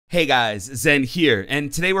Hey guys, Zen here,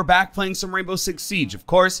 and today we're back playing some Rainbow Six Siege. Of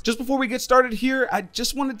course, just before we get started here, I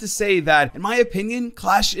just wanted to say that, in my opinion,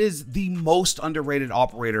 Clash is the most underrated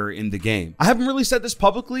operator in the game. I haven't really said this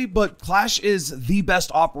publicly, but Clash is the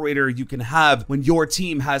best operator you can have when your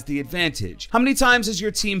team has the advantage. How many times has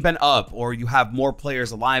your team been up, or you have more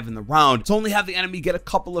players alive in the round, to only have the enemy get a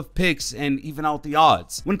couple of picks and even out the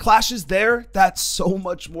odds? When Clash is there, that's so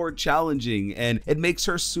much more challenging, and it makes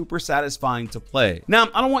her super satisfying to play. Now,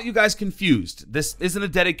 I don't want you guys confused. This isn't a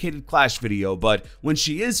dedicated Clash video, but when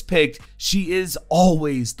she is picked, she is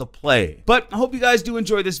always the play. But I hope you guys do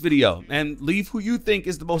enjoy this video and leave who you think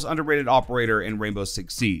is the most underrated operator in Rainbow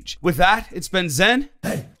Six Siege. With that, it's been Zen.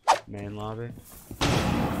 Hey. Main lobby.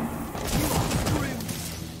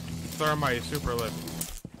 Thermite super lit.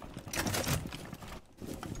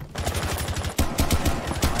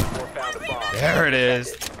 There it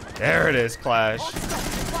is. There it is, Clash.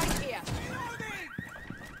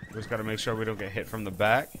 We just gotta make sure we don't get hit from the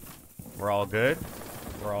back. We're all good.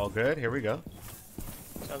 We're all good. Here we go.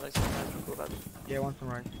 Yeah, one from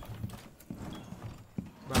right.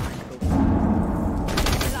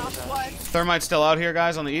 Thermite's still out here,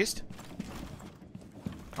 guys, on the east.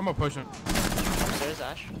 I'm gonna push him. There's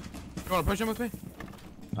Ash. You wanna push him with me?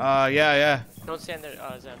 Yeah. Don't stand there,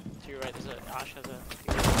 Zen. To your right, there's a Ash has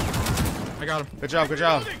a. I got him. Good job, good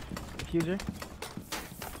job. Diffuser.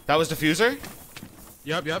 That was Diffuser?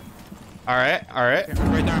 Yep. Alright. Right there,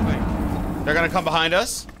 I'm playing. They're gonna come behind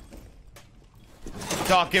us.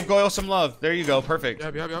 Doc, give Goyle some love. There you go, perfect.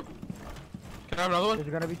 Yep. Can I have another one? There's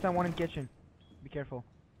gonna be someone in kitchen. Be careful.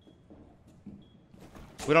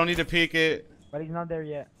 We don't need to peek it. But he's not there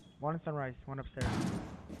yet. One in sunrise, one upstairs.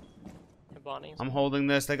 Bonnie. I'm holding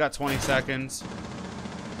this. They got 20 seconds.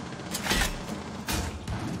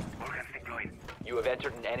 You have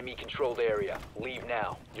entered an enemy-controlled area. Leave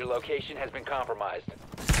now. Your location has been compromised.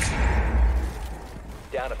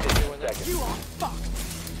 Down to 15 seconds. You are fucked.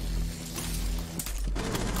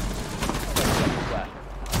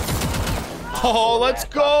 Oh, let's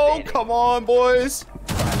go! Come on, boys!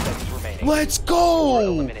 5 seconds remaining. Let's Four go!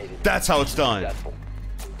 eliminated. That's how it's done. Successful.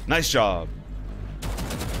 Nice job.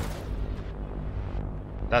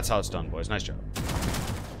 That's how it's done, boys. Nice job.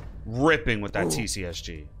 Ripping with that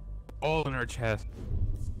TCSG. All in her chest.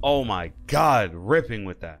 Oh my god, ripping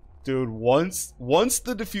with that. Dude, once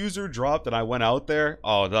the diffuser dropped and I went out there,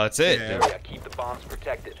 oh, that's it. Yeah. Dude. Area. Keep the bombs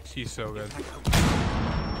protected. She's so good.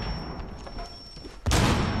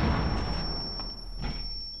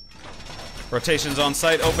 Rotations on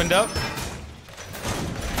site opened up.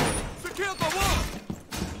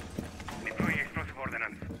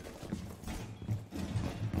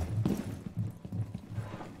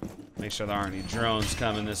 Make sure there aren't any drones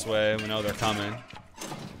coming this way. We know they're coming.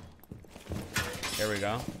 Here we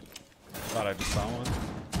go. Thought I just saw one.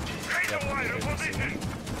 Definitely didn't see one.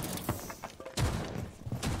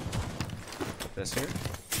 Put this here.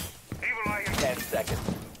 10 seconds.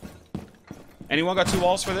 Anyone got 2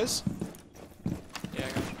 walls for this? Yeah, I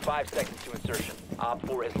got you. 5 seconds to insertion. Op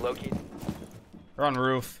 4 has located. They're on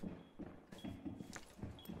roof.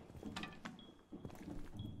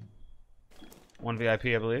 One VIP,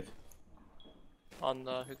 I believe. On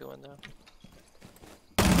the hookah window.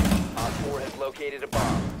 Op 4 has located a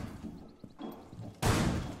bomb.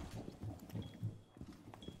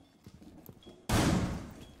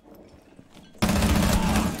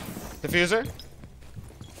 Diffuser?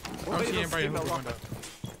 I don't see anybody in the window.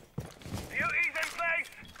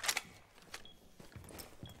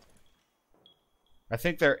 I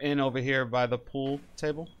think they're in over here by the pool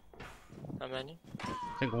table. How many? I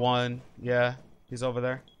think one. Yeah, he's over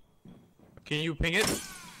there. Can you ping it?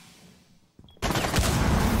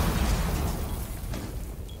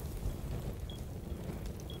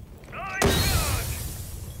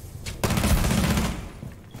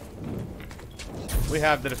 We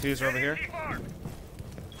have the diffuser over here.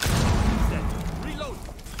 Reload.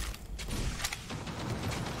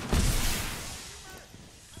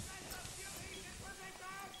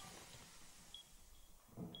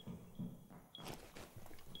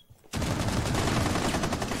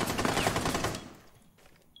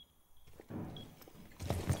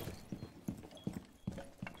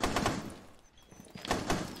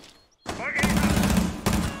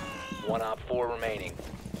 One Op 4 remaining.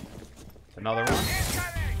 Another one.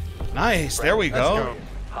 Nice. There we go.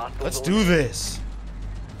 Let's do this.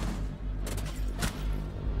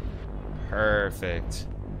 Perfect.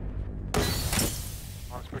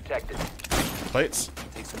 Bombs protected. Plates.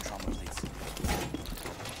 Take some trauma, please.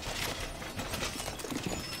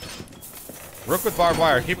 Rook with barbed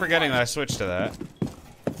wire. I keep forgetting that I switched to that.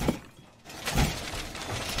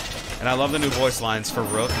 And I love the new voice lines for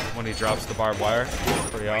Rook when he drops the barbed wire.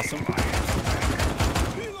 Pretty awesome.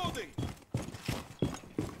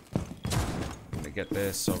 Let me get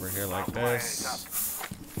this over here like this.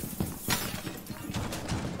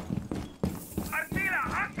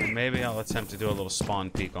 And maybe I'll attempt to do a little spawn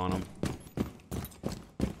peek on him.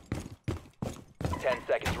 10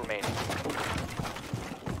 seconds remaining.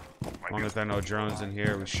 As long as there are no drones in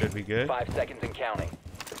here, we should be good. 5 seconds and counting.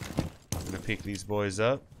 I'm gonna peek these boys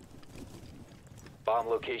up. Bomb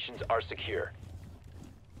locations are secure.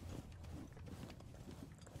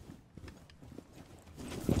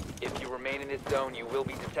 If you remain in this zone, you will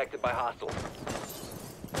be detected by hostiles.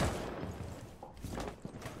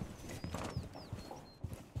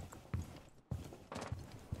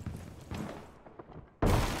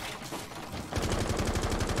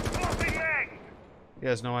 He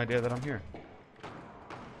has no idea that I'm here.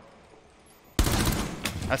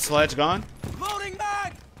 That sledge gone? Loading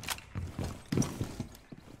back!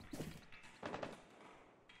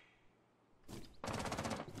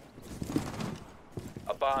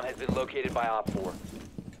 A bomb has been located by Op 4.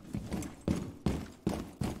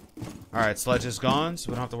 Alright, sledge is gone, so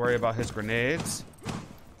we don't have to worry about his grenades.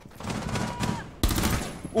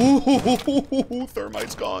 Ooh,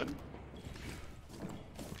 thermite's gone.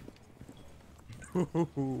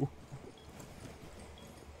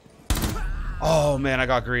 Oh man, I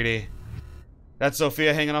got greedy. That's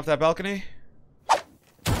Sophia hanging off that balcony?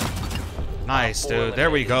 Nice, dude.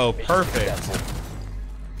 There we go. Perfect.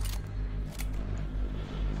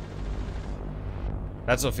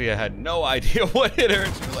 That Sophia had no idea what hit her.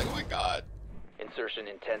 She was like, oh my god. Insertion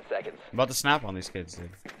in 10 seconds. I'm about to snap on these kids, dude.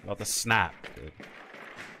 About to snap, dude.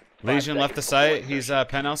 Legion left the site. He's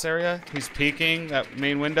penthouse area. He's peeking that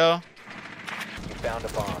main window. You found a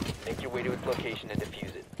bomb. Make your way to its location and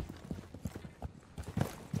defuse it.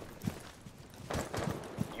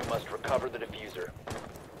 You must recover the diffuser.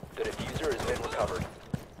 The diffuser has been recovered.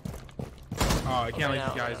 Oh, I can't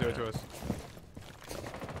let you guys do it to us.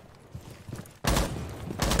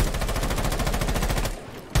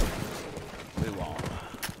 We won't.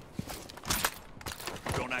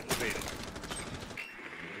 Drone activated.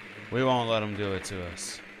 We won't let them do it to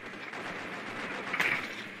us.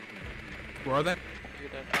 Where are they?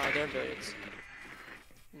 They're billiards.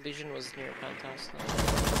 Legion was near penthouse.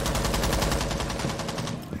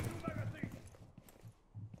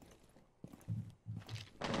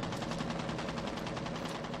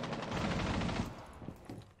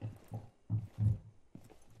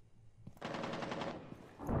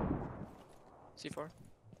 C4.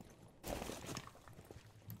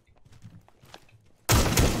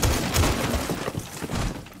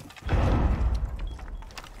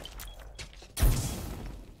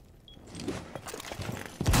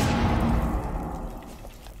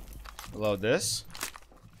 Load this.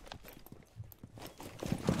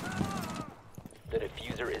 The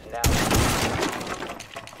diffuser is now.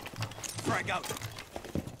 Frag out.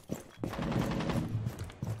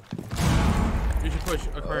 You should push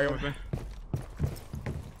aquarium with me.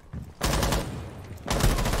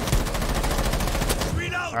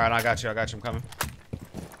 Screen out. Alright, I got you. I'm coming.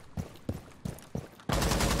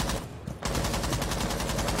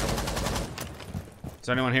 Is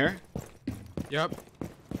there anyone here? Yep.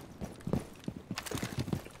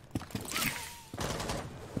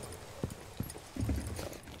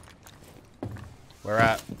 Where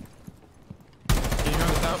at? Can you run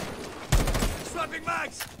this out? Swapping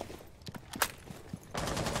mags.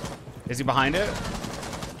 Is he behind it?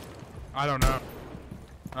 I don't know.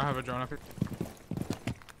 I have a drone up here.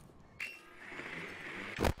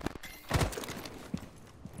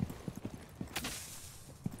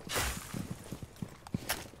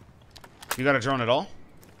 You got a drone at all?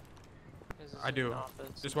 This is I do. an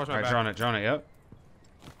office. Just watch my Alright, back. drone it, yep.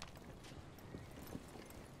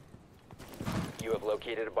 You have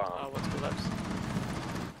located a bomb. What's the left?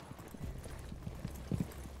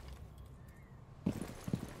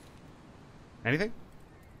 Anything?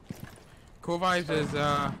 Cool vibes is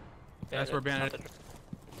that's where Bandit.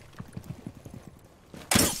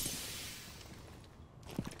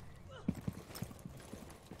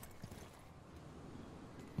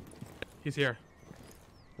 He's here.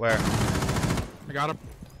 Where? I got him.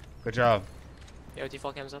 Good job. Yo,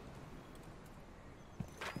 default cams up.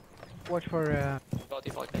 Watch for Got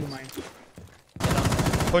default two cams. mine.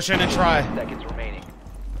 Push in and try. Seconds remaining.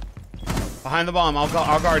 Behind the bomb. I'll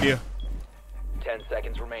guard you. 10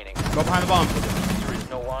 seconds remaining. Go behind the bomb. The diffuser is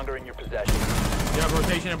no longer in your possession. Yeah,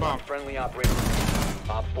 rotation and bomb. Friendly operator.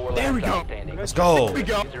 Op 4 There we last go. outstanding. Let's go. There we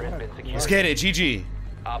go. Diffuser has been secured. Let's get it. GG.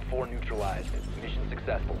 Op 4 neutralized. Mission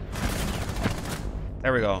successful.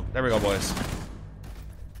 There we go. There we go, boys.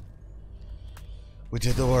 We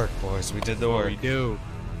did the work, boys. We did the What work. we do.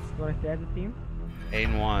 You wanna stay as a team?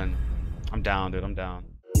 8-1. I'm down, dude. I'm down.